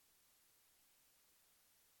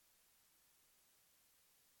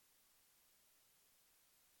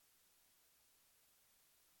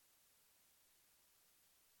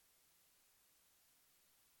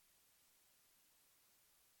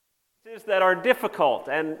That are difficult.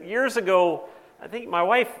 And years ago, I think my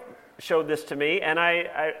wife showed this to me, and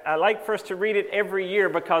I like for us to read it every year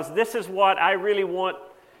because this is what I really want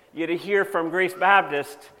you to hear from Grace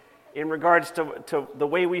Baptist in regards to the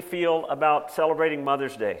way we feel about celebrating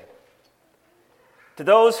Mother's Day. To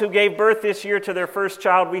those who gave birth this year to their first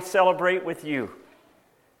child, we celebrate with you.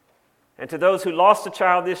 And to those who lost a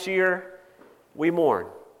child this year, we mourn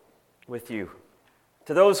with you.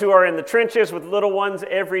 To those who are in the trenches with little ones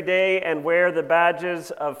every day and wear the badges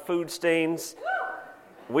of food stains,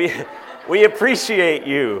 we appreciate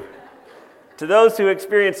you. To those who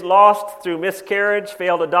experience loss through miscarriage,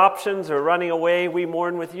 failed adoptions, or running away, we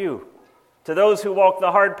mourn with you. To those who walk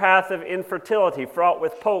the hard path of infertility, fraught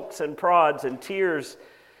with pokes and prods and tears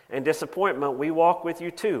and disappointment, we walk with you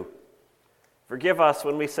too. Forgive us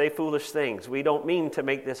when we say foolish things. We don't mean to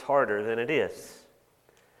make this harder than it is.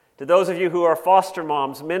 To those of you who are foster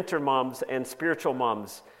moms, mentor moms, and spiritual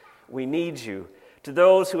moms, we need you. To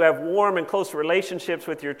those who have warm and close relationships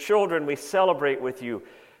with your children, we celebrate with you.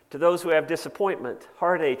 To those who have disappointment,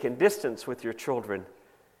 heartache, and distance with your children,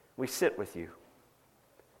 we sit with you.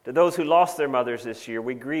 To those who lost their mothers this year,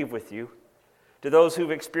 we grieve with you. To those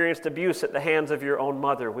who've experienced abuse at the hands of your own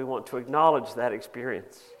mother, we want to acknowledge that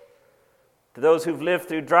experience. To those who've lived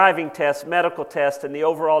through driving tests, medical tests, and the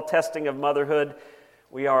overall testing of motherhood,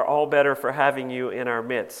 we are all better for having you in our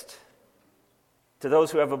midst. To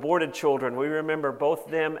those who have aborted children, we remember both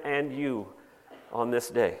them and you on this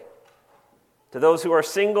day. To those who are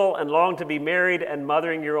single and long to be married and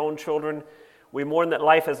mothering your own children, we mourn that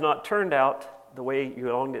life has not turned out the way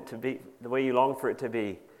you longed it to be, the way you long for it to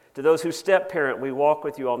be. To those who step-parent, we walk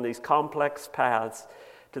with you on these complex paths.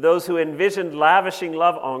 To those who envisioned lavishing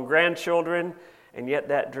love on grandchildren, and yet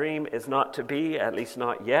that dream is not to be, at least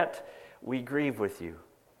not yet, we grieve with you.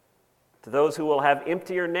 To those who will have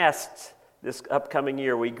emptier nests this upcoming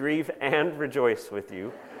year, we grieve and rejoice with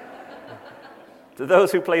you. To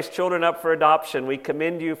those who place children up for adoption, we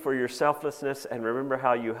commend you for your selflessness and remember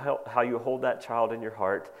how you hold that child in your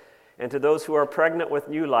heart. And to those who are pregnant with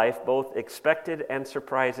new life, both expected and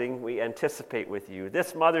surprising, we anticipate with you.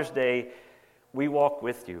 This Mother's Day, we walk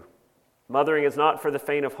with you. Mothering is not for the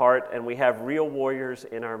faint of heart, and we have real warriors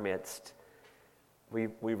in our midst. We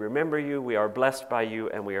remember you, we are blessed by you,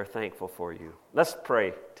 and we are thankful for you. Let's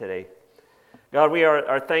pray today. God, we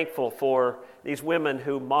are thankful for these women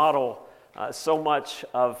who model so much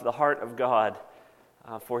of the heart of God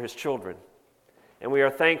for His children. And we are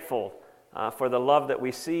thankful for the love that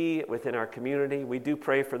we see within our community. We do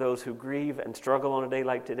pray for those who grieve and struggle on a day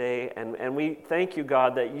like today. And we thank you,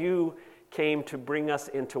 God, that you came to bring us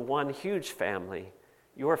into one huge family,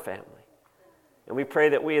 your family. And we pray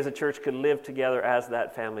that we as a church could live together as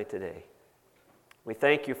that family today. We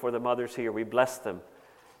thank you for the mothers here. We bless them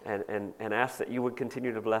and ask that you would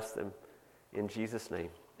continue to bless them in Jesus' name.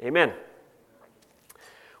 Amen.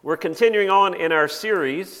 We're continuing on in our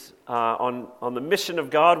series on the mission of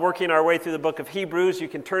God, working our way through the book of Hebrews. You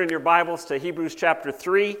can turn in your Bibles to Hebrews chapter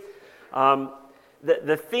 3.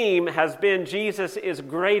 The theme has been Jesus is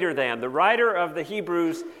greater than. The writer of the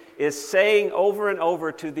Hebrews is saying over and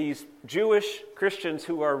over to these Jewish Christians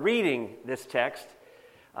who are reading this text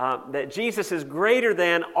that Jesus is greater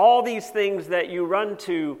than all these things that you run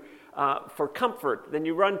to for comfort, than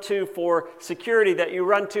you run to for security, that you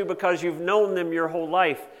run to because you've known them your whole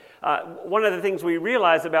life. One of the things we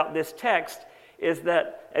realize about this text is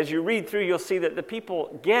that as you read through, you'll see that the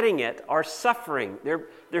people getting it are suffering.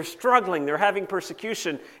 They're struggling. They're having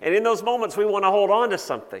persecution. And in those moments, we want to hold on to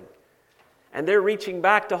something. And they're reaching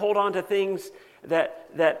back to hold on to things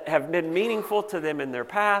that have been meaningful to them in their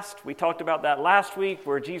past. We talked about that last week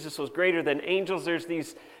where Jesus was greater than angels. There's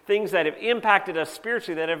these things that have impacted us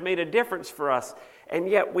spiritually that have made a difference for us. And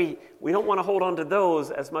yet we don't want to hold on to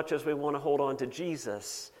those as much as we want to hold on to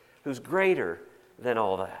Jesus, who's greater than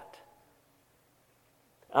all that.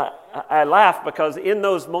 I laugh because in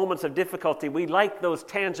those moments of difficulty, we like those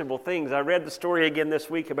tangible things. I read the story again this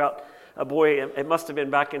week about a boy, it must have been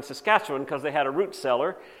back in Saskatchewan because they had a root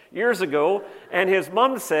cellar years ago, and his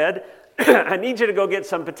mom said, I need you to go get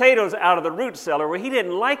some potatoes out of the root cellar. Well, he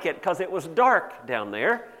didn't like it because it was dark down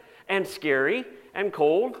there and scary and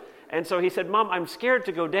cold, and so he said, Mom, I'm scared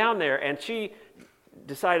to go down there, and she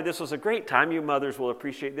decided this was a great time, you mothers will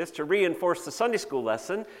appreciate this, to reinforce the Sunday school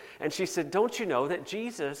lesson, and she said, don't you know that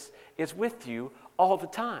Jesus is with you all the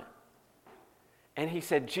time? And he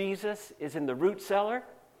said, Jesus is in the root cellar?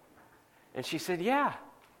 And she said, yeah.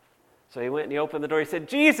 So he went and he opened the door. He said,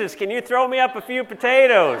 Jesus, can you throw me up a few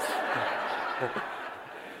potatoes?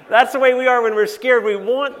 That's the way we are when we're scared. We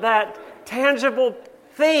want that tangible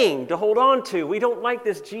thing to hold on to. We don't like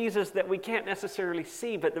this Jesus that we can't necessarily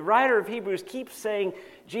see, but the writer of Hebrews keeps saying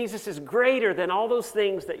Jesus is greater than all those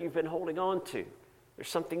things that you've been holding on to. There's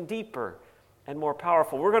something deeper and more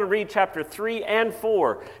powerful. We're going to read chapter 3 and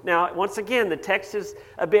 4. Now, once again, the text is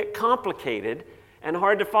a bit complicated and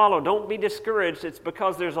hard to follow. Don't be discouraged. It's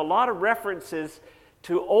because there's a lot of references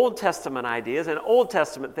to Old Testament ideas and Old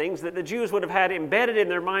Testament things that the Jews would have had embedded in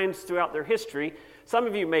their minds throughout their history. Some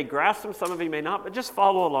of you may grasp them, some of you may not, but just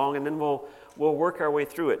follow along and then we'll work our way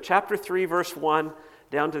through it. Chapter 3, verse 1,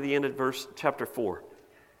 down to the end of chapter 4.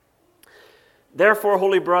 Therefore,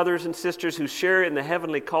 holy brothers and sisters who share in the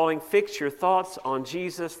heavenly calling, fix your thoughts on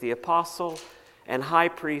Jesus, the apostle and high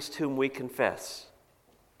priest whom we confess.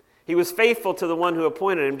 He was faithful to the one who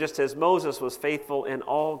appointed him, just as Moses was faithful in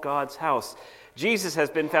all God's house. Jesus has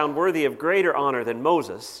been found worthy of greater honor than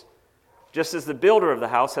Moses, just as the builder of the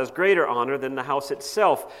house has greater honor than the house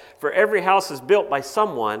itself. For every house is built by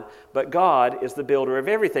someone, but God is the builder of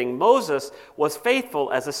everything. Moses was faithful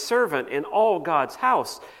as a servant in all God's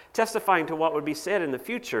house, testifying to what would be said in the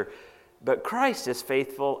future. But Christ is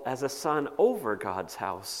faithful as a son over God's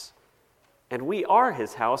house. And we are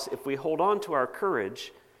his house if we hold on to our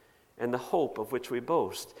courage and the hope of which we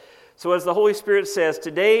boast. So as the Holy Spirit says,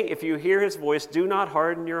 today, if you hear his voice, do not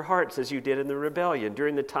harden your hearts as you did in the rebellion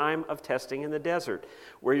during the time of testing in the desert,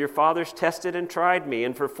 where your fathers tested and tried me,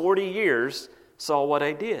 and for 40 years saw what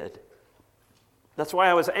I did. That's why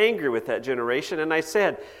I was angry with that generation, and I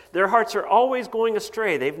said, their hearts are always going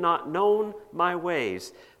astray. They've not known my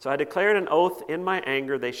ways. So I declared an oath in my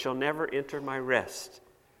anger, they shall never enter my rest.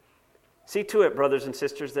 See to it, brothers and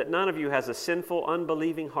sisters, that none of you has a sinful,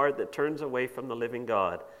 unbelieving heart that turns away from the living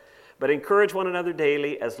God. But encourage one another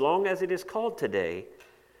daily, as long as it is called today,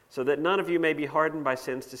 so that none of you may be hardened by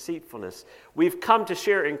sin's deceitfulness. We've come to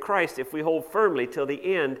share in Christ if we hold firmly till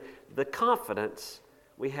the end the confidence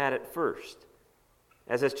we had at first.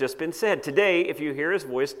 As has just been said, today, if you hear his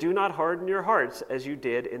voice, do not harden your hearts as you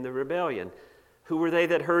did in the rebellion. Who were they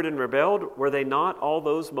that heard and rebelled? Were they not all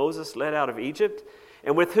those Moses led out of Egypt?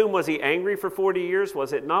 And with whom was he angry for 40 years?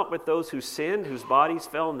 Was it not with those who sinned, whose bodies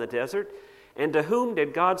fell in the desert? And to whom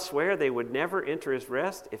did God swear they would never enter his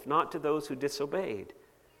rest, if not to those who disobeyed?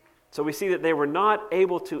 So we see that they were not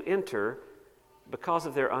able to enter because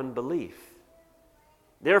of their unbelief.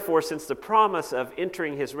 Therefore, since the promise of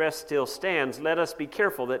entering his rest still stands, let us be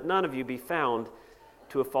careful that none of you be found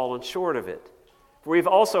to have fallen short of it. For we've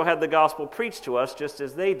also had the gospel preached to us just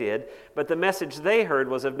as they did, but the message they heard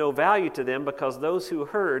was of no value to them because those who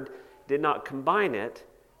heard did not combine it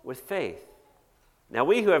with faith. Now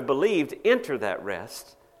we who have believed enter that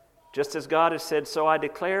rest, just as God has said, so I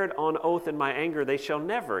declared on oath in my anger, they shall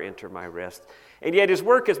never enter my rest. And yet his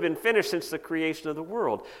work has been finished since the creation of the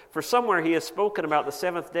world. For somewhere he has spoken about the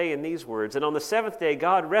seventh day in these words, and on the seventh day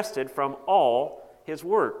God rested from all his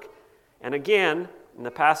work. And again, in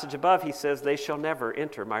the passage above, he says, they shall never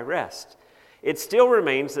enter my rest. It still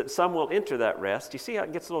remains that some will enter that rest. You see how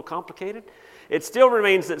it gets a little complicated? It still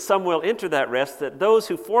remains that some will enter that rest, that those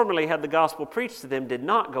who formerly had the gospel preached to them did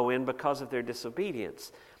not go in because of their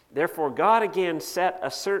disobedience. Therefore, God again set a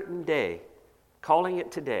certain day, calling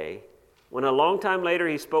it today, when a long time later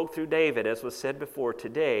he spoke through David, as was said before,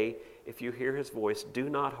 today, if you hear his voice, do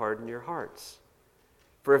not harden your hearts.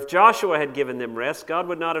 For if Joshua had given them rest, God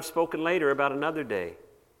would not have spoken later about another day.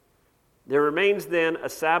 There remains then a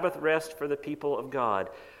Sabbath rest for the people of God.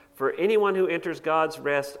 For anyone who enters God's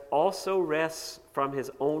rest also rests from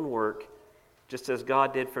his own work, just as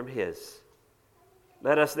God did from his.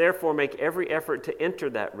 Let us therefore make every effort to enter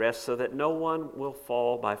that rest so that no one will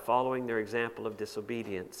fall by following their example of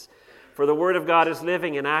disobedience. For the word of God is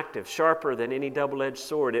living and active, sharper than any double-edged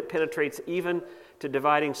sword. It penetrates even to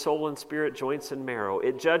dividing soul and spirit, joints and marrow.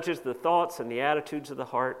 It judges the thoughts and the attitudes of the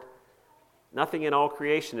heart. Nothing in all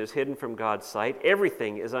creation is hidden from God's sight.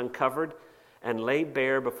 Everything is uncovered and laid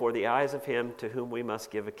bare before the eyes of him to whom we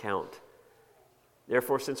must give account.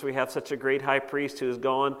 Therefore, since we have such a great high priest who has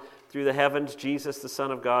gone through the heavens, Jesus, the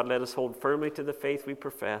Son of God, let us hold firmly to the faith we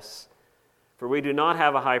profess. For we do not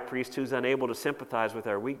have a high priest who is unable to sympathize with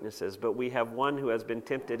our weaknesses, but we have one who has been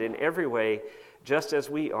tempted in every way, just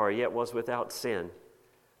as we are, yet was without sin.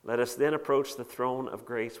 Let us then approach the throne of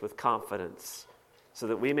grace with confidence, so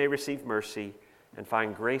that we may receive mercy and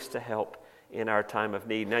find grace to help in our time of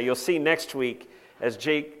need. Now you'll see next week, as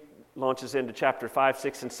Jake launches into chapter 5,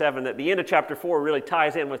 6, and 7, that the end of chapter 4 really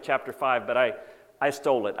ties in with chapter 5, but I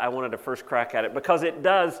stole it. I wanted a first crack at it because it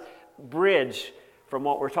does bridge from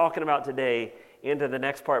what we're talking about today into the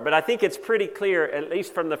next part. But I think it's pretty clear, at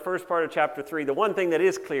least from the first part of chapter 3, the one thing that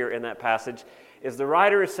is clear in that passage is the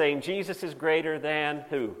writer is saying Jesus is greater than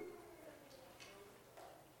who?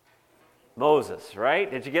 Moses,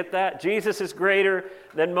 right? Did you get that? Jesus is greater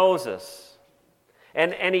than Moses.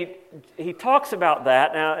 And he talks about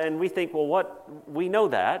that now, and we think, well, we know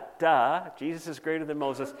that, duh, Jesus is greater than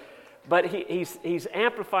Moses. But he's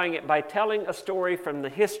amplifying it by telling a story from the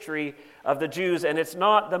history of the Jews, and it's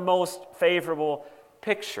not the most favorable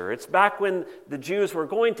picture. It's back when the Jews were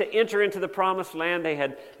going to enter into the promised land. They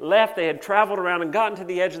had left, they had traveled around and gotten to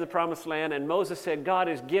the edge of the promised land, and Moses said, God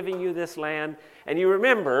is giving you this land. And you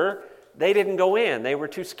remember, they didn't go in. They were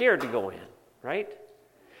too scared to go in, right?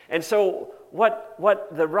 And so what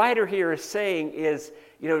the writer here is saying is,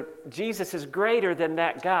 Jesus is greater than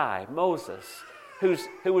that guy, Moses,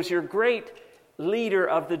 who was your great leader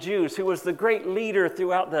of the Jews, who was the great leader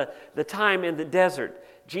throughout the time in the desert.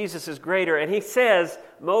 Jesus is greater. And he says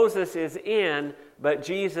Moses is in, but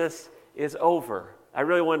Jesus is over. I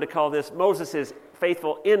really wanted to call this, Moses is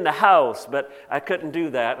faithful in the house, but I couldn't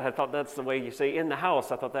do that. I thought that's the way you say in the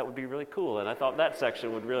house. I thought that would be really cool, and I thought that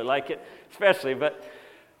section would really like it, especially.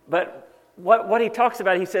 But what he talks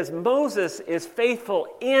about, he says Moses is faithful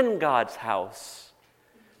in God's house,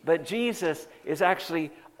 but Jesus is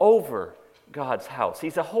actually over God's house.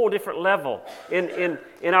 He's a whole different level. In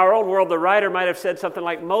our old world, the writer might have said something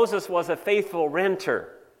like, Moses was a faithful renter.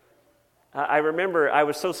 I remember I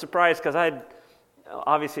was so surprised because I'd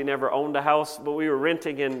obviously never owned a house, but we were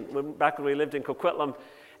renting back when we lived in Coquitlam.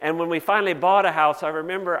 And when we finally bought a house, I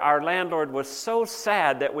remember our landlord was so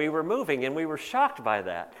sad that we were moving, and we were shocked by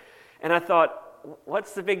that. And I thought,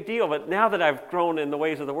 what's the big deal? But now that I've grown in the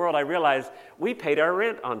ways of the world, I realize we paid our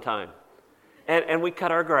rent on time, and we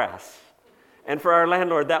cut our grass. And for our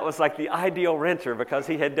landlord, that was like the ideal renter because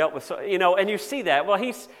he had dealt with, and you see that. Well,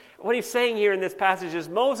 what he's saying here in this passage is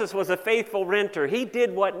Moses was a faithful renter. He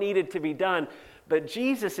did what needed to be done, but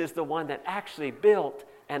Jesus is the one that actually built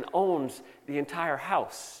and owns the entire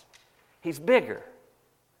house. He's bigger.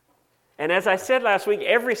 And as I said last week,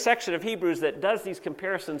 every section of Hebrews that does these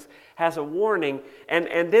comparisons has a warning.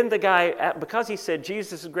 And then the guy, because he said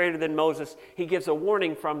Jesus is greater than Moses, he gives a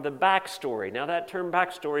warning from the backstory. Now that term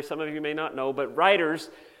backstory, some of you may not know, but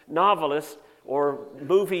writers, novelists, or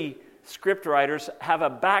movie script writers have a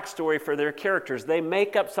backstory for their characters. They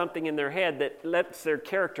make up something in their head that lets their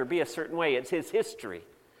character be a certain way. It's his history.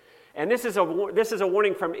 And this is a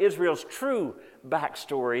warning from Israel's true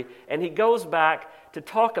backstory. And he goes back to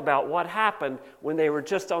talk about what happened when they were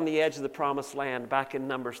just on the edge of the promised land back in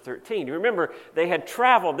Numbers 13. You remember, they had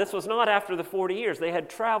traveled. This was not after the 40 years. They had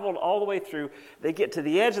traveled all the way through. They get to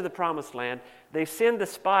the edge of the promised land. They send the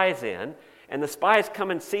spies in, and the spies come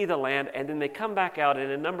and see the land, and then they come back out. And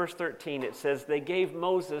in Numbers 13, it says they gave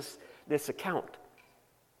Moses this account.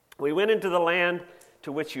 We went into the land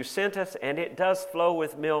to which you sent us, and it does flow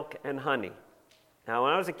with milk and honey. Now,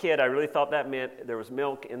 when I was a kid, I really thought that meant there was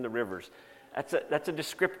milk in the rivers. That's a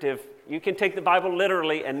descriptive. You can take the Bible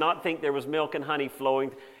literally and not think there was milk and honey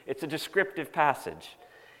flowing. It's a descriptive passage.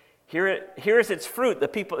 Here is its fruit. The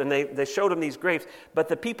people, and they showed them these grapes, but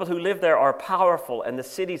the people who live there are powerful, and the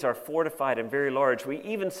cities are fortified and very large. We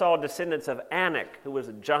even saw descendants of Anak, who was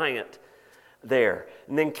a giant there.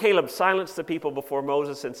 And then Caleb silenced the people before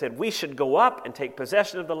Moses and said, we should go up and take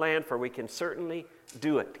possession of the land, for we can certainly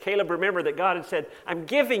do it. Caleb remembered that God had said, I'm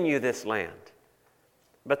giving you this land.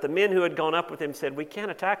 But the men who had gone up with him said, we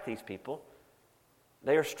can't attack these people.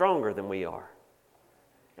 They are stronger than we are.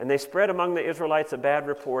 And they spread among the Israelites a bad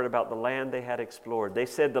report about the land they had explored. They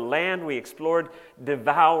said, the land we explored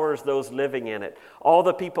devours those living in it. All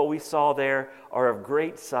the people we saw there are of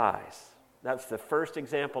great size. That's the first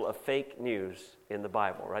example of fake news in the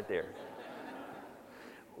Bible, right there.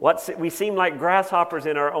 We seem like grasshoppers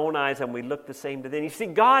in our own eyes, and we look the same to them. You see,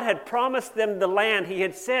 God had promised them the land. He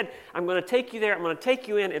had said, I'm going to take you there. I'm going to take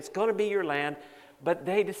you in. It's going to be your land. But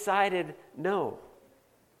they decided no.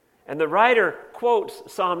 And the writer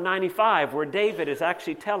quotes Psalm 95, where David is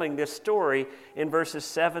actually telling this story in verses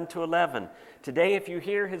 7 to 11. Today, if you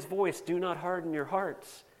hear his voice, do not harden your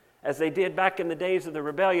hearts, as they did back in the days of the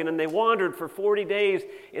rebellion. And they wandered for 40 days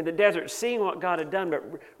in the desert, seeing what God had done, but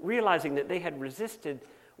realizing that they had resisted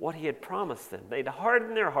what he had promised them. They'd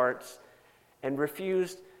hardened their hearts and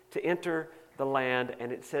refused to enter the land.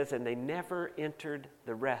 And it says, and they never entered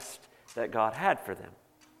the rest that God had for them.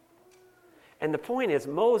 And the point is,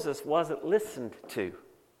 Moses wasn't listened to.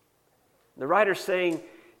 The writer's saying,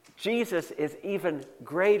 Jesus is even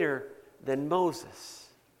greater than Moses.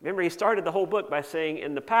 Remember, he started the whole book by saying,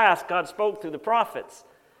 in the past, God spoke through the prophets.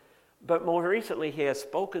 But more recently, he has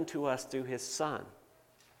spoken to us through his Son.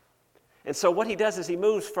 And so what he does is he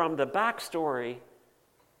moves from the backstory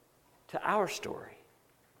to our story.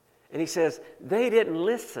 And he says, they didn't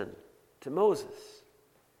listen to Moses.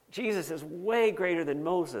 Jesus is way greater than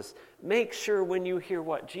Moses. Make sure when you hear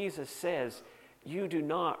what Jesus says, you do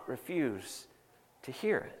not refuse to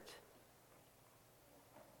hear it.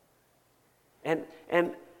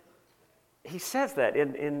 And he says that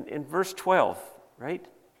in verse 12, right?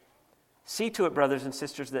 See to it, brothers and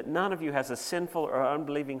sisters, that none of you has a sinful or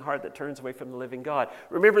unbelieving heart that turns away from the living God.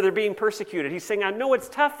 Remember, they're being persecuted. He's saying, I know it's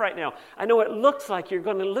tough right now. I know it looks like you're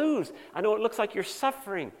going to lose. I know it looks like you're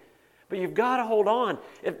suffering. But you've got to hold on.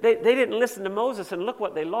 If they didn't listen to Moses, and look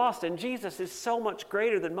what they lost. And Jesus is so much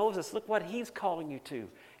greater than Moses. Look what he's calling you to.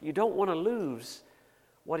 You don't want to lose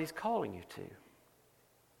what he's calling you to.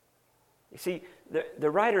 You see, the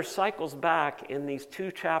writer cycles back in these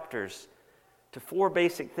 2 chapters to 4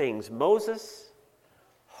 basic things: Moses,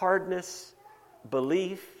 hardness,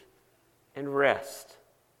 belief, and rest.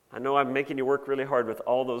 I know I'm making you work really hard with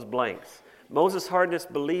all those blanks. Moses, hardness,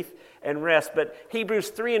 belief, and rest. But Hebrews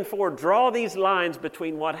 3 and 4 draw these lines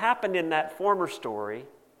between what happened in that former story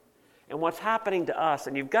and what's happening to us.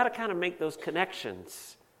 And you've got to kind of make those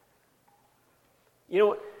connections. You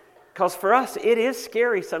know, because for us, it is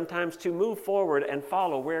scary sometimes to move forward and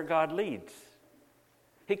follow where God leads.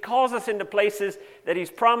 He calls us into places that he's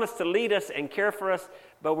promised to lead us and care for us,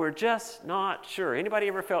 but we're just not sure. Anybody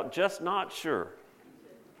ever felt just not sure?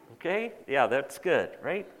 Okay? Yeah, that's good,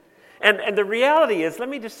 right? And the reality is, let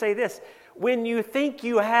me just say this. When you think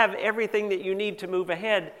you have everything that you need to move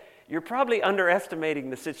ahead, you're probably underestimating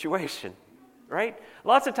the situation, right?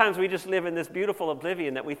 Lots of times we just live in this beautiful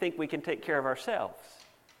oblivion that we think we can take care of ourselves.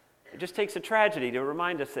 It just takes a tragedy to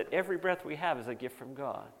remind us that every breath we have is a gift from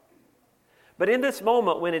God. But in this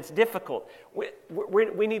moment when it's difficult,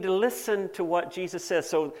 we need to listen to what Jesus says.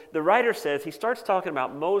 So the writer says, he starts talking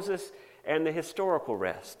about Moses and the historical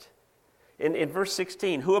rest. In verse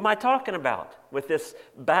 16, who am I talking about with this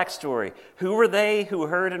backstory? Who were they who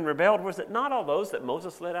heard and rebelled? Was it not all those that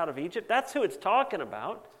Moses led out of Egypt? That's who it's talking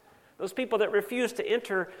about. Those people that refused to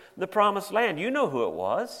enter the promised land. You know who it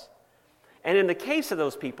was. And in the case of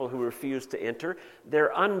those people who refused to enter,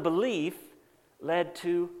 their unbelief led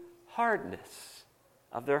to hardness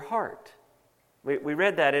of their heart. We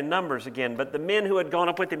read that in Numbers again. But the men who had gone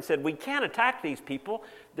up with him said, we can't attack these people.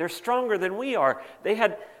 They're stronger than we are. They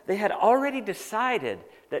had already decided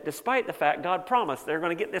that despite the fact God promised they're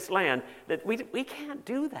going to get this land, that we can't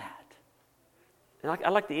do that. And I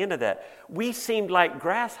like the end of that. We seemed like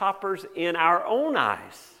grasshoppers in our own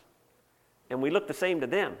eyes, and we look the same to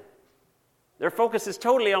them. Their focus is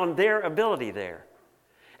totally on their ability there.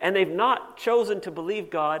 And they've not chosen to believe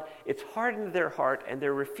God. It's hardened their heart, and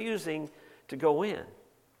they're refusing to go in.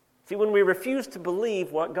 See, when we refuse to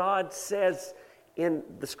believe what God says in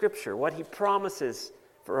the Scripture, what he promises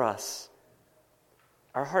for us,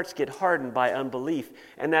 our hearts get hardened by unbelief.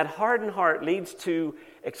 And that hardened heart leads to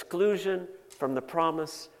exclusion from the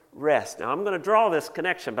promised rest. Now, I'm going to draw this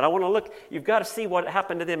connection, but I want to look, you've got to see what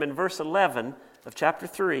happened to them in verse 11 of chapter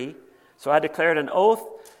 3. So I declared an oath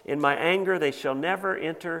in my anger, they shall never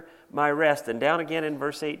enter my rest. And down again in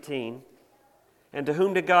verse 18. And to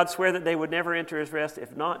whom did God swear that they would never enter his rest,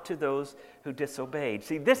 if not to those who disobeyed?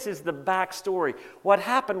 See, this is the backstory. What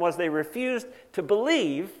happened was they refused to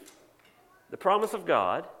believe the promise of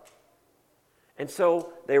God, and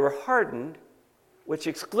so they were hardened, which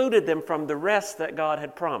excluded them from the rest that God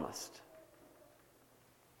had promised.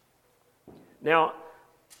 Now,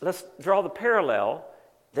 let's draw the parallel.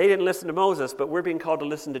 They didn't listen to Moses, but we're being called to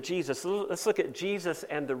listen to Jesus. So let's look at Jesus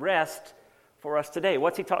and the rest for us today.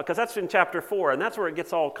 What's he talking? Because that's in chapter 4, and that's where it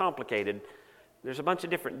gets all complicated. There's a bunch of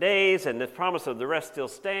different days, and the promise of the rest still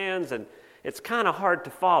stands, and it's kind of hard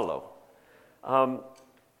to follow.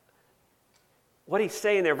 What he's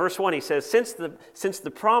saying there, verse 1, he says, since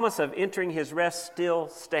the promise of entering his rest still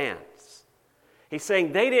stands. He's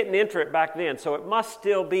saying they didn't enter it back then, so it must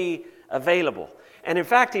still be available. And in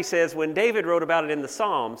fact, he says, when David wrote about it in the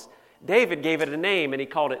Psalms, David gave it a name, and he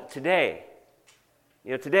called it today.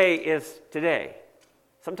 You know, today is today.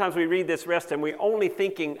 Sometimes we read this rest and we're only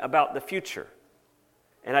thinking about the future.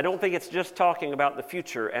 And I don't think it's just talking about the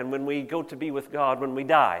future and when we go to be with God when we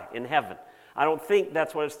die in heaven. I don't think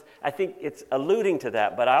that's what I think it's alluding to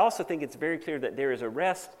that, but I also think it's very clear that there is a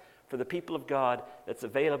rest for the people of God that's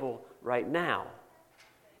available right now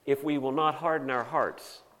if we will not harden our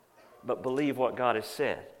hearts but believe what God has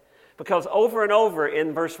said. Because over and over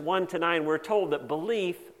in verse 1 to 9 we're told that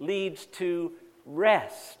belief leads to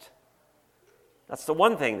rest. That's the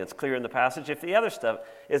one thing that's clear in the passage. If the other stuff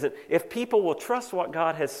isn't, if people will trust what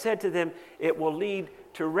God has said to them, it will lead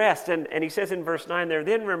to rest. And he says in verse 9, there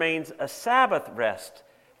then remains a Sabbath rest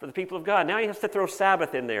for the people of God. Now he has to throw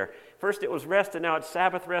Sabbath in there. First it was rest and now it's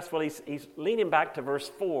Sabbath rest. Well, he's leaning back to verse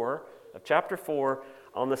 4 of chapter 4.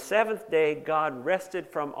 On the seventh day, God rested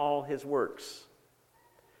from all his works.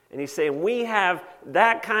 And he's saying we have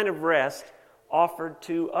that kind of rest offered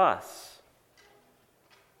to us.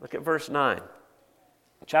 Look at verse 9.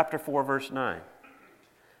 Chapter 4, verse 9.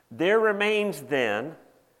 There remains then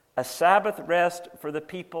a Sabbath rest for the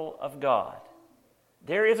people of God.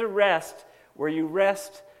 There is a rest where you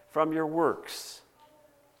rest from your works.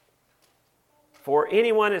 For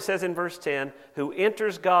anyone, it says in verse 10, who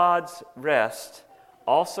enters God's rest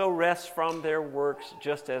also rests from their works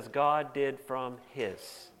just as God did from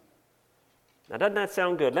his. Now, doesn't that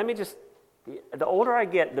sound good? The older I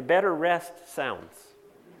get, the better rest sounds.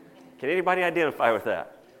 Can anybody identify with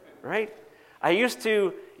that? Right? I used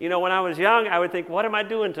to, when I was young, I would think, what am I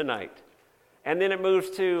doing tonight? And then it moves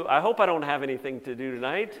to, I hope I don't have anything to do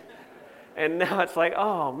tonight. And now it's like,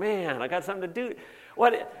 oh man, I got something to do.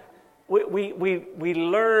 We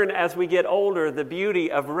learn as we get older the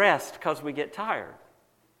beauty of rest because we get tired.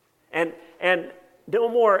 And no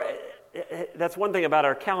more, that's one thing about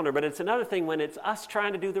our calendar, but it's another thing when it's us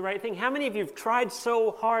trying to do the right thing. How many of you have tried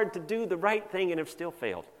so hard to do the right thing and have still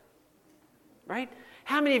failed? Right?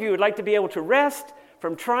 How many of you would like to be able to rest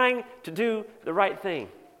from trying to do the right thing?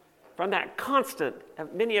 From that constant,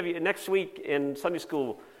 many of you, next week in Sunday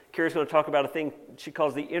school, Carrie's going to talk about a thing she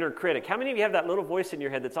calls the inner critic. How many of you have that little voice in your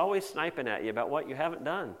head that's always sniping at you about what you haven't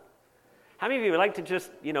done? How many of you would like to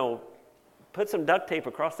just, put some duct tape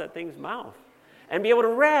across that thing's mouth and be able to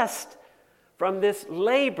rest from this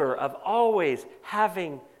labor of always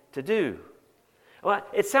having to do? Well,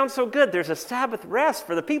 it sounds so good. There's a Sabbath rest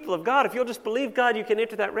for the people of God. If you'll just believe God, you can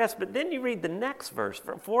enter that rest. But then you read the next verse,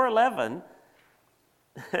 from 4:11,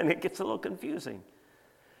 and it gets a little confusing.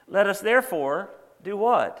 Let us therefore do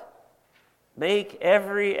what? Make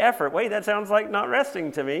every effort. Wait, that sounds like not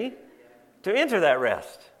resting to me. To enter that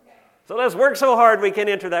rest. So let's work so hard we can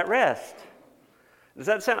enter that rest. Does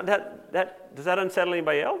that sound does that unsettle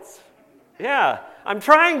anybody else? Yeah, I'm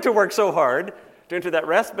trying to work so hard to enter that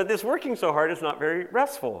rest, but this working so hard is not very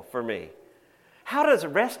restful for me. How does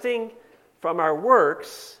resting from our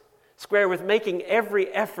works square with making every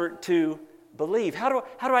effort to believe? How do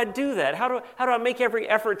I do that? How do I make every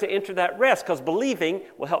effort to enter that rest? Because believing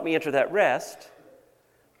will help me enter that rest.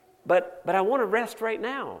 But I want to rest right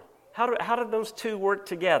now. How do those two work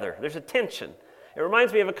together? There's a tension. It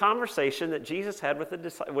reminds me of a conversation that Jesus had with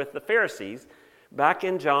the Pharisees back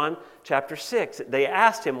in John chapter 6. They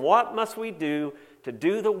asked him, what must we do to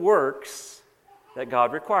do the works that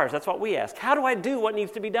God requires? That's what we ask. How do I do what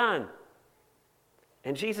needs to be done?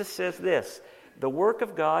 And Jesus says this, the work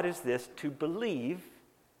of God is this, to believe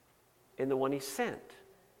in the one he sent.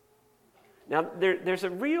 Now, there's a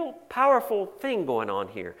real powerful thing going on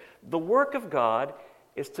here. The work of God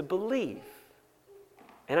is to believe.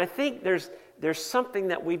 And I think there's something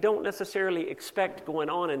that we don't necessarily expect going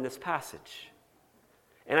on in this passage.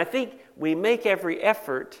 And I think we make every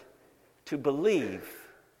effort to believe,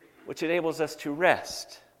 which enables us to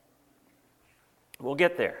rest. We'll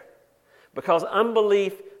get there. Because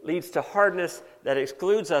unbelief leads to hardness that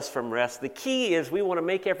excludes us from rest. The key is we want to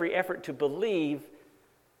make every effort to believe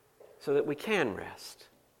so that we can rest.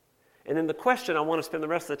 And then the question I want to spend the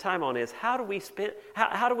rest of the time on is how do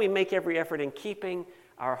we make every effort in keeping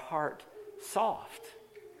our heart soft?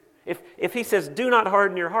 If he says, do not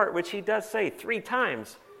harden your heart, which he does say 3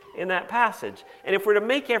 times in that passage, and if we're to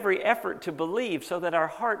make every effort to believe so that our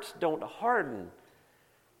hearts don't harden,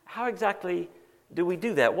 how exactly do we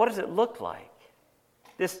do that? What does it look like?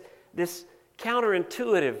 This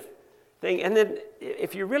counterintuitive thing. And then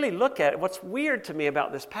if you really look at it, what's weird to me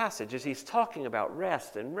about this passage is he's talking about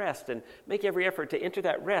rest and make every effort to enter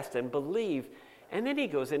that rest and believe. And then he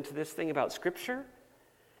goes into this thing about Scripture.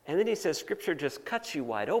 And then he says Scripture just cuts you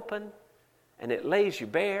wide open and it lays you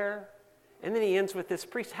bare. And then he ends with this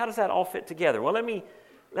priest. How does that all fit together? Well, let me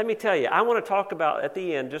tell you. I want to talk about at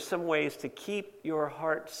the end just some ways to keep your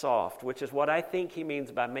heart soft, which is what I think he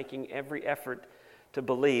means by making every effort to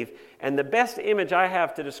believe. And the best image I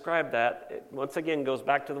have to describe that, once again, goes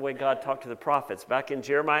back to the way God talked to the prophets. Back in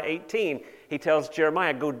Jeremiah 18, he tells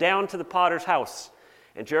Jeremiah, go down to the potter's house.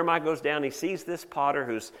 And Jeremiah goes down, he sees this potter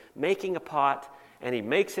who's making a pot, and he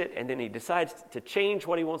makes it, and then he decides to change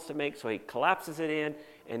what he wants to make, so he collapses it in,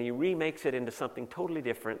 and he remakes it into something totally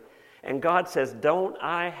different. And God says, don't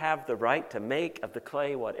I have the right to make of the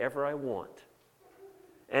clay whatever I want?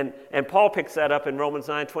 And Paul picks that up in Romans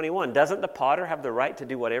 9:21. Doesn't the potter have the right to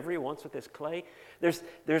do whatever he wants with his clay? There's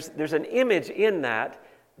an image in that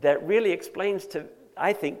really explains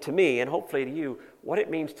I think to me, and hopefully to you, what it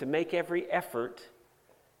means to make every effort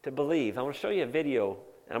to believe. I want to show you a video,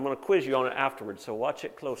 and I'm going to quiz you on it afterwards, so watch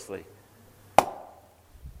it closely.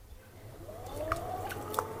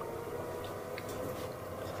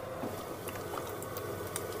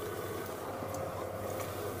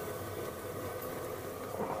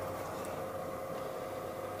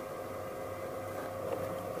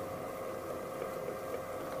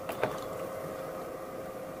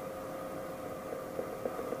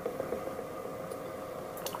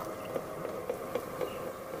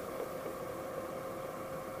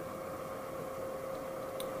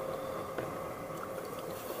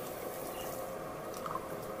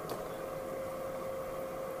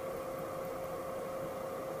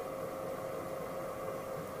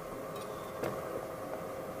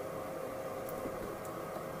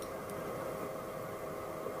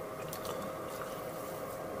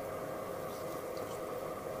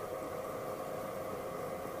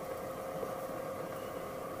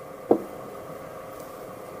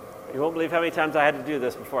 You won't believe how many times I had to do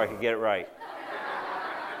this before I could get it right.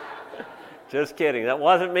 Just kidding. That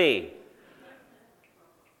wasn't me.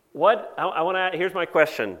 Here's my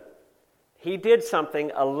question. He did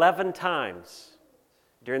something 11 times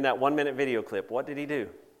during that 1-minute video clip. What did he do?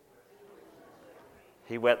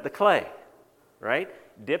 He wet the clay, right?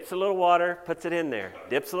 Dips a little water, puts it in there.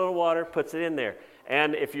 Dips a little water, puts it in there.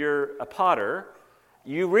 And if you're a potter,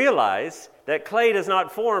 you realize that clay does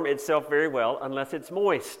not form itself very well unless it's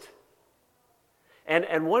moist.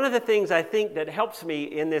 And one of the things I think that helps me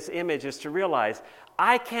in this image is to realize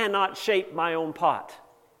I cannot shape my own pot.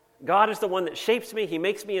 God is the one that shapes me. He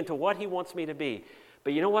makes me into what He wants me to be.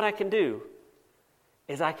 But you know what I can do?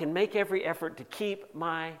 Is I can make every effort to keep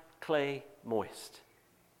my clay moist.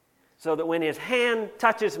 So that when His hand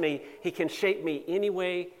touches me, He can shape me any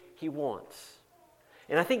way He wants.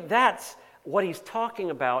 And I think that's what He's talking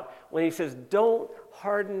about when He says, don't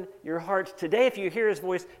harden your hearts. Today, if you hear His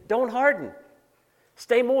voice, don't harden.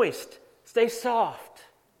 Stay moist. Stay soft.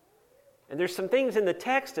 And there's some things in the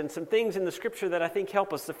text and some things in the Scripture that I think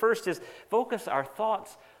help us. The first is focus our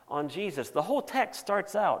thoughts on Jesus. The whole text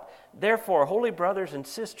starts out, therefore, holy brothers and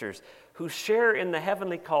sisters who share in the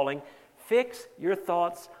heavenly calling, fix your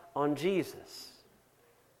thoughts on Jesus,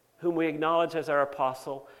 whom we acknowledge as our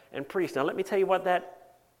apostle and priest. Now let me tell you what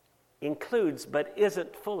that includes, but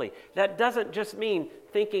isn't fully. That doesn't just mean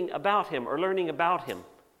thinking about Him or learning about Him.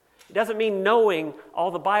 It doesn't mean knowing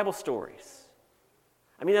all the Bible stories.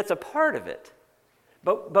 I mean, that's a part of it.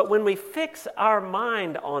 But when we fix our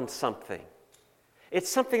mind on something, it's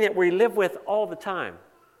something that we live with all the time.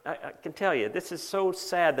 I can tell you, this is so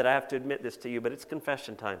sad that I have to admit this to you, but it's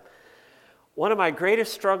confession time. One of my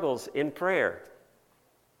greatest struggles in prayer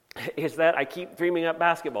is that I keep dreaming up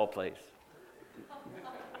basketball plays.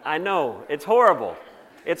 I know, it's horrible.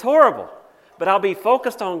 It's horrible. But I'll be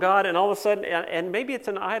focused on God, and all of a sudden, and maybe it's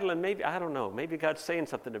an idol, and maybe, I don't know, maybe God's saying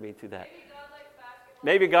something to me through that.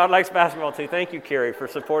 Maybe God likes basketball too. Thank you, Carrie, for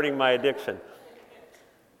supporting my addiction.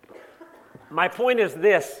 My point is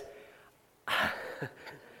this.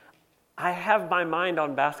 I have my mind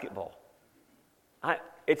on basketball.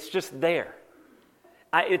 It's just there.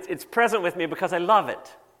 It's present with me because I love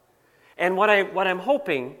it. And what I'm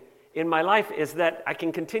hoping in my life is that I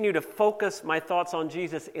can continue to focus my thoughts on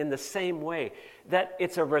Jesus in the same way, that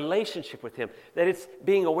it's a relationship with Him, that it's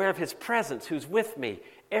being aware of His presence, who's with me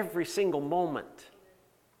every single moment.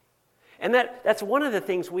 And that's one of the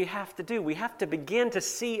things we have to do. We have to begin to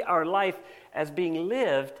see our life as being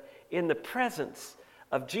lived in the presence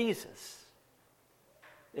of Jesus.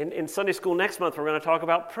 In Sunday school next month, we're going to talk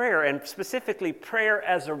about prayer, and specifically prayer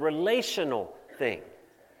as a relational thing.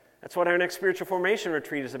 That's what our next spiritual formation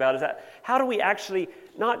retreat is about, is that how do we actually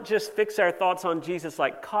not just fix our thoughts on Jesus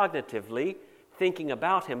like cognitively, thinking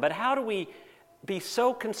about Him, but how do we be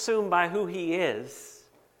so consumed by who He is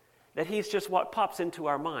that He's just what pops into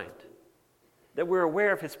our mind, that we're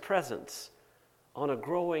aware of His presence on a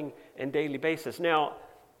growing and daily basis. Now,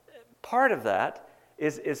 part of that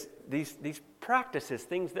is these practices,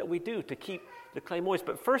 things that we do to keep the clay moist.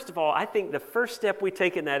 But first of all, I think the first step we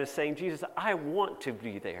take in that is saying, Jesus, I want to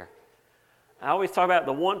be there. I always talk about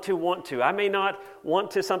the want to. I may not want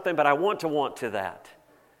to something, but I want to that.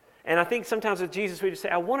 And I think sometimes with Jesus, we just say,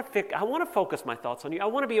 I want to focus my thoughts on you. I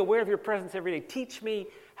want to be aware of your presence every day. Teach me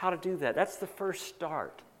how to do that. That's the first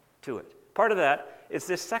start to it. Part of that is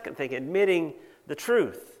this second thing, admitting the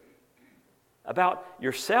truth about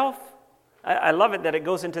yourself. I love it that it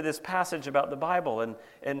goes into this passage about the Bible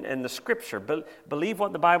and the Scripture. Believe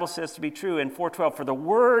what the Bible says to be true in 4:12. For the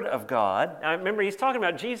Word of God, now remember he's talking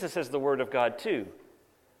about Jesus as the Word of God too.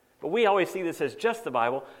 But we always see this as just the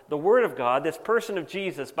Bible. The Word of God, this person of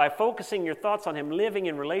Jesus, by focusing your thoughts on Him, living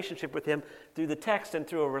in relationship with Him through the text and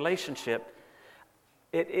through a relationship,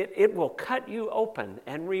 it will cut you open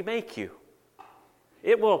and remake you.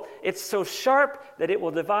 It's so sharp that it will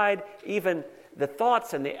divide even the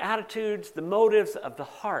thoughts and the attitudes, the motives of the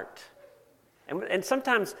heart. And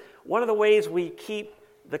sometimes one of the ways we keep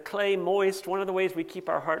the clay moist, one of the ways we keep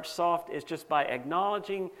our hearts soft is just by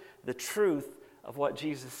acknowledging the truth of what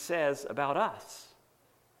Jesus says about us.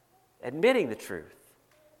 Admitting the truth.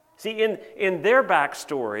 See, in their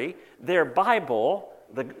backstory, their Bible,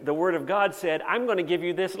 the Word of God said, I'm going to give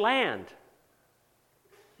you this land.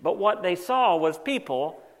 But what they saw was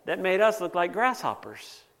people that made us look like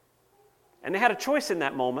grasshoppers. And they had a choice in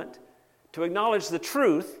that moment to acknowledge the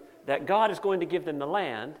truth that God is going to give them the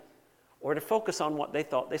land, or to focus on what they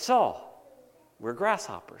thought they saw. We're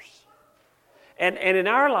grasshoppers. And in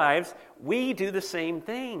our lives, we do the same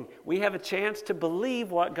thing. We have a chance to believe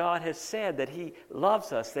what God has said, that He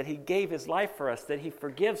loves us, that He gave His life for us, that He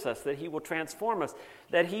forgives us, that He will transform us,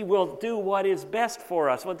 that He will do what is best for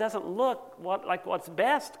us. Well, it doesn't look like what's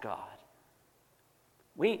best, God.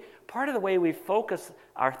 Part of the way we focus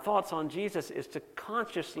our thoughts on Jesus is to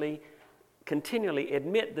consciously, continually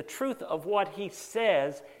admit the truth of what He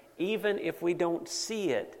says, even if we don't see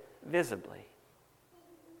it visibly.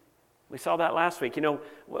 We saw that last week.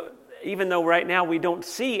 Even though right now we don't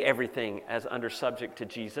see everything as under subject to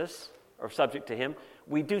Jesus or subject to Him,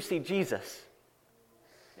 we do see Jesus.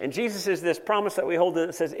 And Jesus is this promise that we hold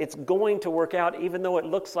that says it's going to work out even though it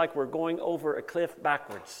looks like we're going over a cliff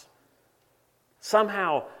backwards.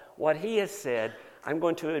 Somehow, what He has said, I'm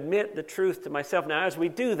going to admit the truth to myself. Now, as we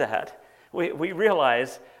do that, we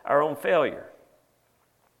realize our own failure.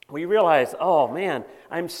 We realize, oh man,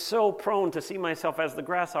 I'm so prone to see myself as the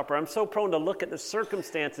grasshopper. I'm so prone to look at the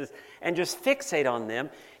circumstances and just fixate on them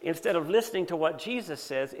instead of listening to what Jesus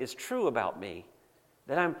says is true about me.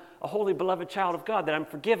 That I'm a holy, beloved child of God, that I'm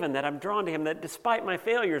forgiven, that I'm drawn to Him, that despite my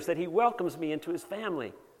failures, that He welcomes me into His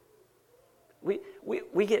family.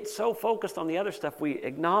 We get so focused on the other stuff, we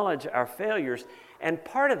acknowledge our failures. And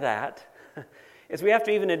part of that is we have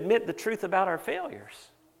to even admit the truth about our failures.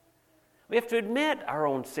 We have to admit our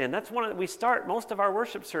own sin. That's we start most of our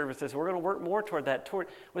worship services. We're going to work more toward that,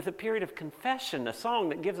 with a period of confession, a song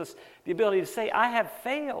that gives us the ability to say, I have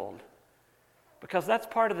failed. Because that's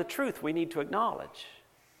part of the truth we need to acknowledge.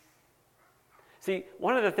 See,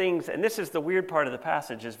 one of the things, and this is the weird part of the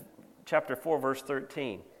passage, is chapter 4, verse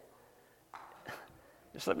 13.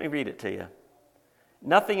 Just let me read it to you.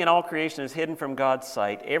 Nothing in all creation is hidden from God's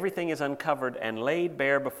sight. Everything is uncovered and laid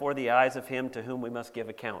bare before the eyes of Him to whom we must give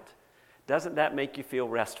account. Doesn't that make you feel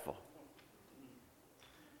restful?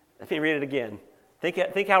 Let me read it again.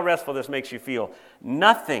 Think how restful this makes you feel.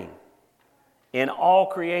 Nothing in all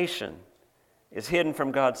creation is hidden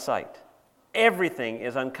from God's sight. Everything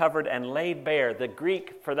is uncovered and laid bare. The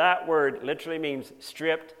Greek for that word literally means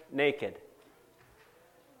stripped naked.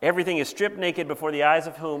 Everything is stripped naked before the eyes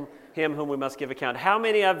of Him whom we must give account. How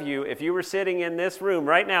many of you, if you were sitting in this room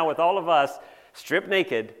right now with all of us, stripped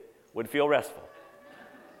naked, would feel restful?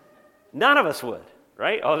 None of us would,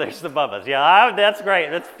 right? Oh, there's the Bubbas. Yeah, that's great.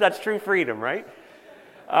 That's true freedom, right?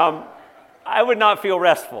 I would not feel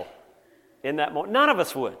restful in that moment. None of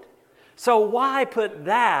us would. So why put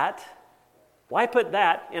that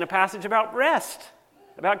in a passage about rest?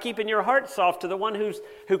 About keeping your heart soft to the one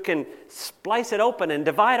who can splice it open and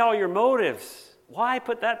divide all your motives. Why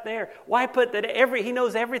put that there? Why put that He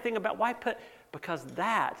knows everything about, because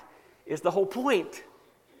that is the whole point.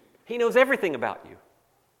 He knows everything about you.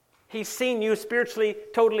 He's seen you spiritually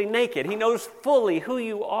totally naked. He knows fully who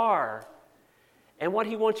you are. And what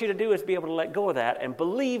He wants you to do is be able to let go of that and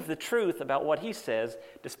believe the truth about what He says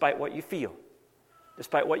despite what you feel,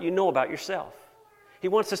 despite what you know about yourself. He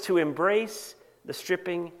wants us to embrace the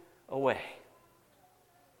stripping away.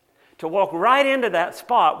 To walk right into that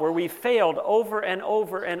spot where we failed over and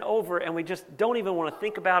over and over and we just don't even want to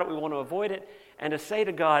think about it, we want to avoid it, and to say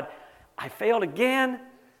to God, I failed again,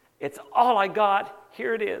 it's all I got,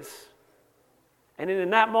 here it is. And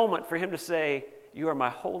in that moment for Him to say, you are my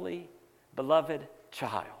holy, beloved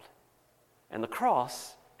child. And the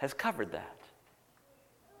cross has covered that.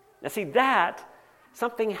 Now see,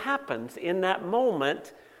 something happens in that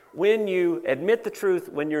moment when you admit the truth,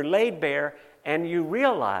 when you're laid bare, and you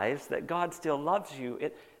realize that God still loves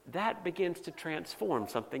you. That begins to transform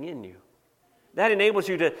something in you. That enables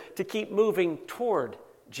you to keep moving toward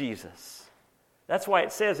Jesus. That's why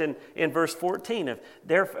it says in verse 14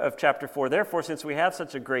 of chapter 4, therefore, since we have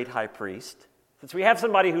such a great high priest, since we have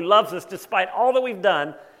somebody who loves us despite all that we've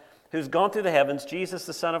done, who's gone through the heavens, Jesus,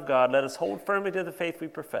 the Son of God, let us hold firmly to the faith we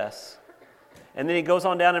profess. And then he goes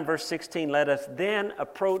on down in verse 16, let us then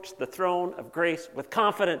approach the throne of grace with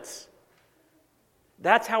confidence.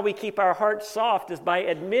 That's how we keep our hearts soft, is by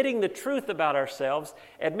admitting the truth about ourselves,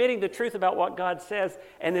 admitting the truth about what God says,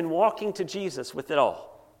 and then walking to Jesus with it all.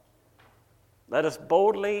 Let us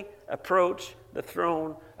boldly approach the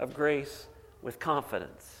throne of grace with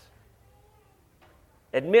confidence.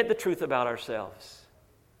 Admit the truth about ourselves.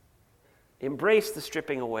 Embrace the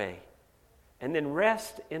stripping away. And then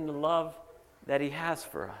rest in the love that He has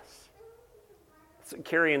for us. So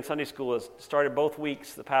Carrie in Sunday school has started both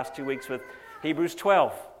weeks, the past 2 weeks, with Hebrews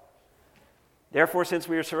 12. Therefore, since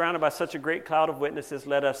we are surrounded by such a great cloud of witnesses,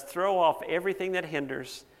 let us throw off everything that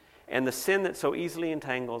hinders and the sin that so easily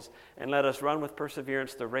entangles, and let us run with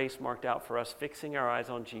perseverance the race marked out for us, fixing our eyes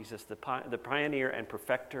on Jesus, the pioneer and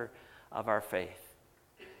perfecter of our faith.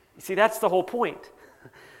 You see, that's the whole point.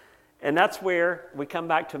 And that's where we come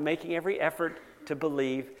back to making every effort to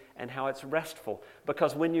believe and how it's restful.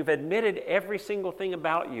 Because when you've admitted every single thing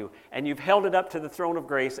about you and you've held it up to the throne of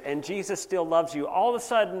grace and Jesus still loves you, all of a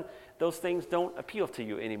sudden those things don't appeal to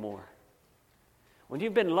you anymore. When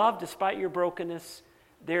you've been loved despite your brokenness,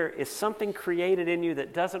 there is something created in you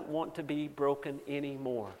that doesn't want to be broken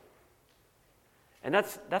anymore. And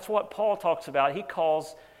that's what Paul talks about.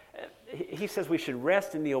 He says we should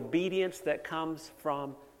rest in the obedience that comes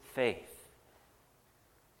from faith.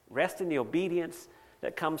 Rest in the obedience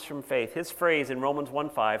that comes from faith. His phrase in Romans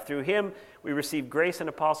 1:5, through him we receive grace and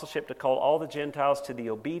apostleship to call all the Gentiles to the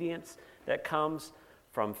obedience that comes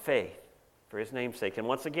from faith for his name's sake. And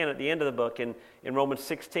once again, at the end of the book, in Romans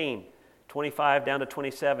 16:25 down to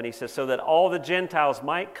 27, he says, so that all the Gentiles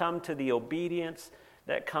might come to the obedience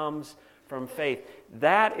that comes from faith.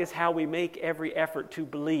 That is how we make every effort to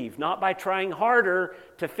believe, not by trying harder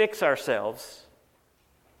to fix ourselves,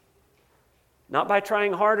 not by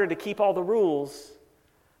trying harder to keep all the rules,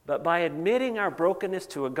 but by admitting our brokenness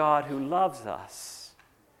to a God who loves us,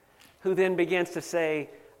 who then begins to say,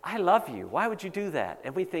 I love you. Why would you do that?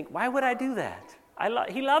 And we think, why would I do that?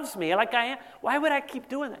 He loves me like I am. Why would I keep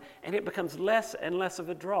doing that? And it becomes less and less of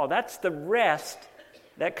a draw. That's the rest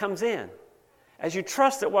that comes in. As you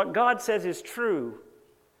trust that what God says is true,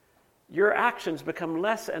 your actions become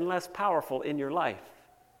less and less powerful in your life.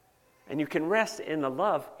 And you can rest in the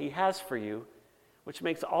love he has for you, which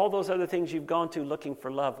makes all those other things you've gone to looking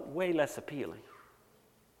for love way less appealing.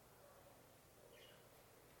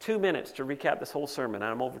 2 minutes to recap this whole sermon.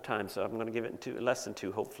 I'm over time, so I'm going to give it in less than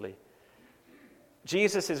 2, hopefully.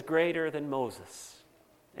 Jesus is greater than Moses.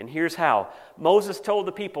 And here's how. Moses told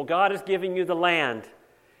the people, God is giving you the land.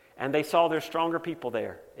 And they saw there's stronger people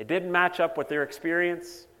there. It didn't match up with their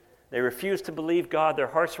experience. They refused to believe God. Their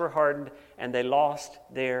hearts were hardened, and they lost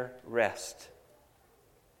their rest.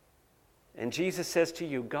 And Jesus says to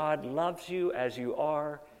you, God loves you as you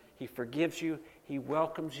are. He forgives you. He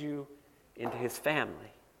welcomes you into his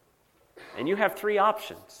family. And you have 3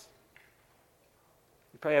 options.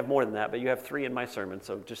 You probably have more than that, but you have 3 in my sermon,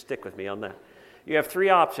 so just stick with me on that. You have 3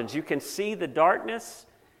 options. You can see the darkness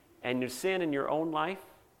and your sin in your own life,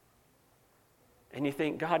 and you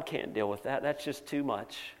think, God can't deal with that. That's just too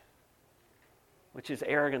much, which is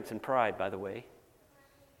arrogance and pride, by the way.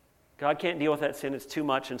 God can't deal with that sin. It's too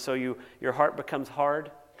much, and so your heart becomes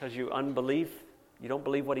hard because you unbelief. You don't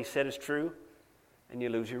believe what he said is true, and you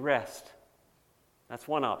lose your rest. That's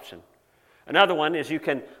one option. Another one is you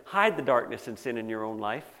can hide the darkness and sin in your own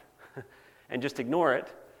life and just ignore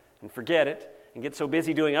it and forget it and get so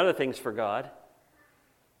busy doing other things for God,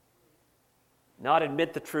 not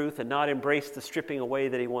admit the truth and not embrace the stripping away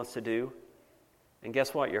that he wants to do. And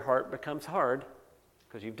guess what? Your heart becomes hard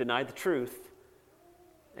because you've denied the truth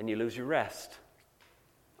and you lose your rest.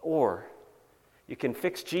 Or you can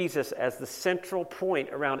fix Jesus as the central point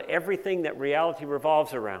around everything that reality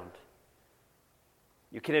revolves around.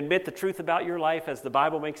 You can admit the truth about your life as the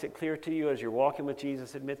Bible makes it clear to you as you're walking with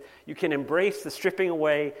Jesus. You can embrace the stripping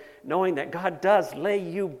away, knowing that God does lay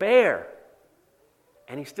you bare,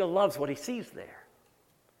 and he still loves what he sees there.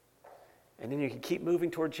 And then you can keep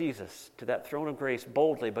moving toward Jesus, to that throne of grace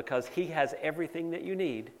boldly, because he has everything that you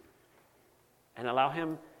need, and allow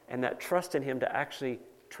him and that trust in him to actually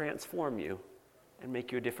transform you and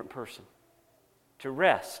make you a different person. To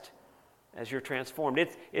rest as you're transformed.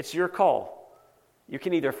 It's your call. You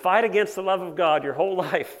can either fight against the love of God your whole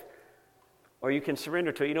life, or you can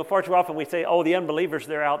surrender to it. You know, far too often we say, the unbelievers,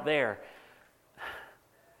 they're out there.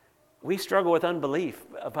 We struggle with unbelief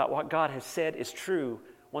about what God has said is true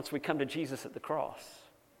once we come to Jesus at the cross.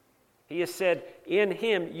 He has said, in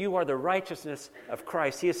him you are the righteousness of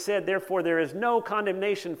Christ. He has said, therefore, there is no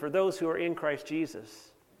condemnation for those who are in Christ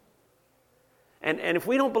Jesus. And if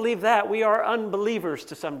we don't believe that, we are unbelievers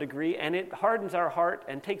to some degree, and it hardens our heart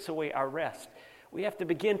and takes away our rest. We have to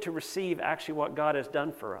begin to receive actually what God has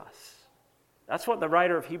done for us. That's what the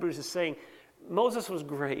writer of Hebrews is saying. Moses was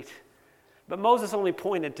great, but Moses only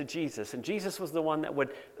pointed to Jesus, and Jesus was the one that would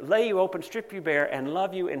lay you open, strip you bare, and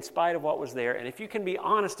love you in spite of what was there. And if you can be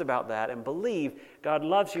honest about that and believe God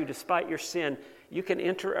loves you despite your sin, you can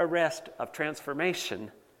enter a rest of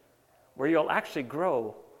transformation where you'll actually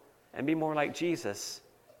grow and be more like Jesus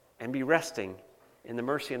and be resting in the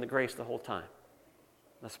mercy and the grace the whole time.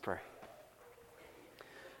 Let's pray.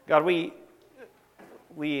 God,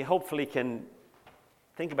 we hopefully can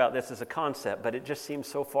think about this as a concept, but it just seems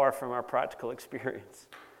so far from our practical experience.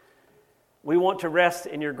 We want to rest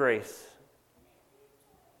in your grace.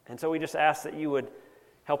 And so we just ask that you would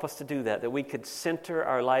Help us to do that we could center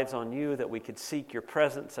our lives on you, that we could seek your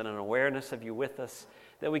presence and an awareness of you with us,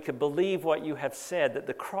 that we could believe what you have said, that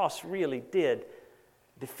the cross really did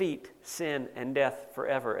defeat sin and death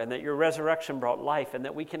forever, and that your resurrection brought life, and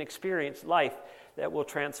that we can experience life that will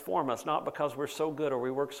transform us, not because we're so good or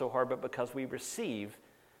we work so hard, but because we receive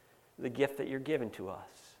the gift that you're giving to us.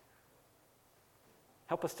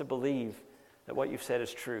 Help us to believe that what you've said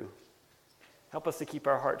is true. Help us to keep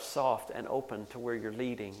our hearts soft and open to where you're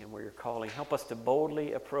leading and where you're calling. Help us to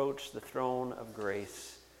boldly approach the throne of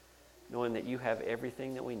grace, knowing that you have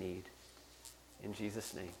everything that we need. In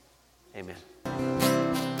Jesus' name, amen.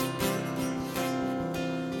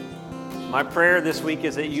 My prayer this week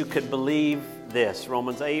is that you could believe this,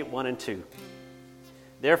 Romans 8, 1 and 2.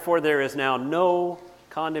 Therefore, there is now no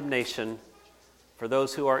condemnation for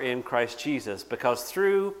those who are in Christ Jesus, because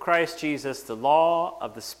through Christ Jesus, the law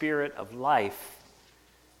of the Spirit of life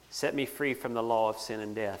set me free from the law of sin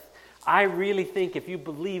and death. I really think if you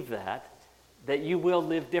believe that you will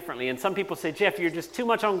live differently. And some people say, Jeff, you're just too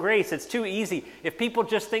much on grace. It's too easy. If people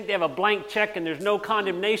just think they have a blank check and there's no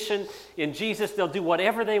condemnation in Jesus, they'll do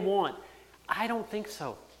whatever they want. I don't think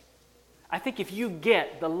so. I think if you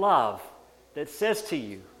get the love that says to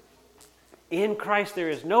you, in Christ there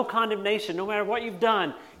is no condemnation, no matter what you've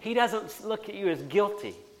done, He doesn't look at you as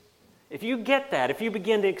guilty. If you get that, if you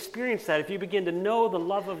begin to experience that, if you begin to know the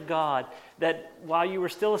love of God, that while you were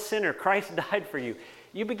still a sinner, Christ died for you,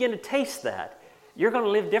 you begin to taste that, you're going to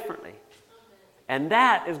live differently. And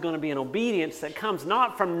that is going to be an obedience that comes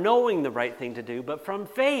not from knowing the right thing to do, but from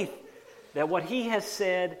faith that what He has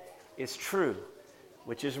said is true,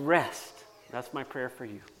 which is rest. That's my prayer for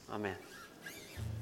you. Amen.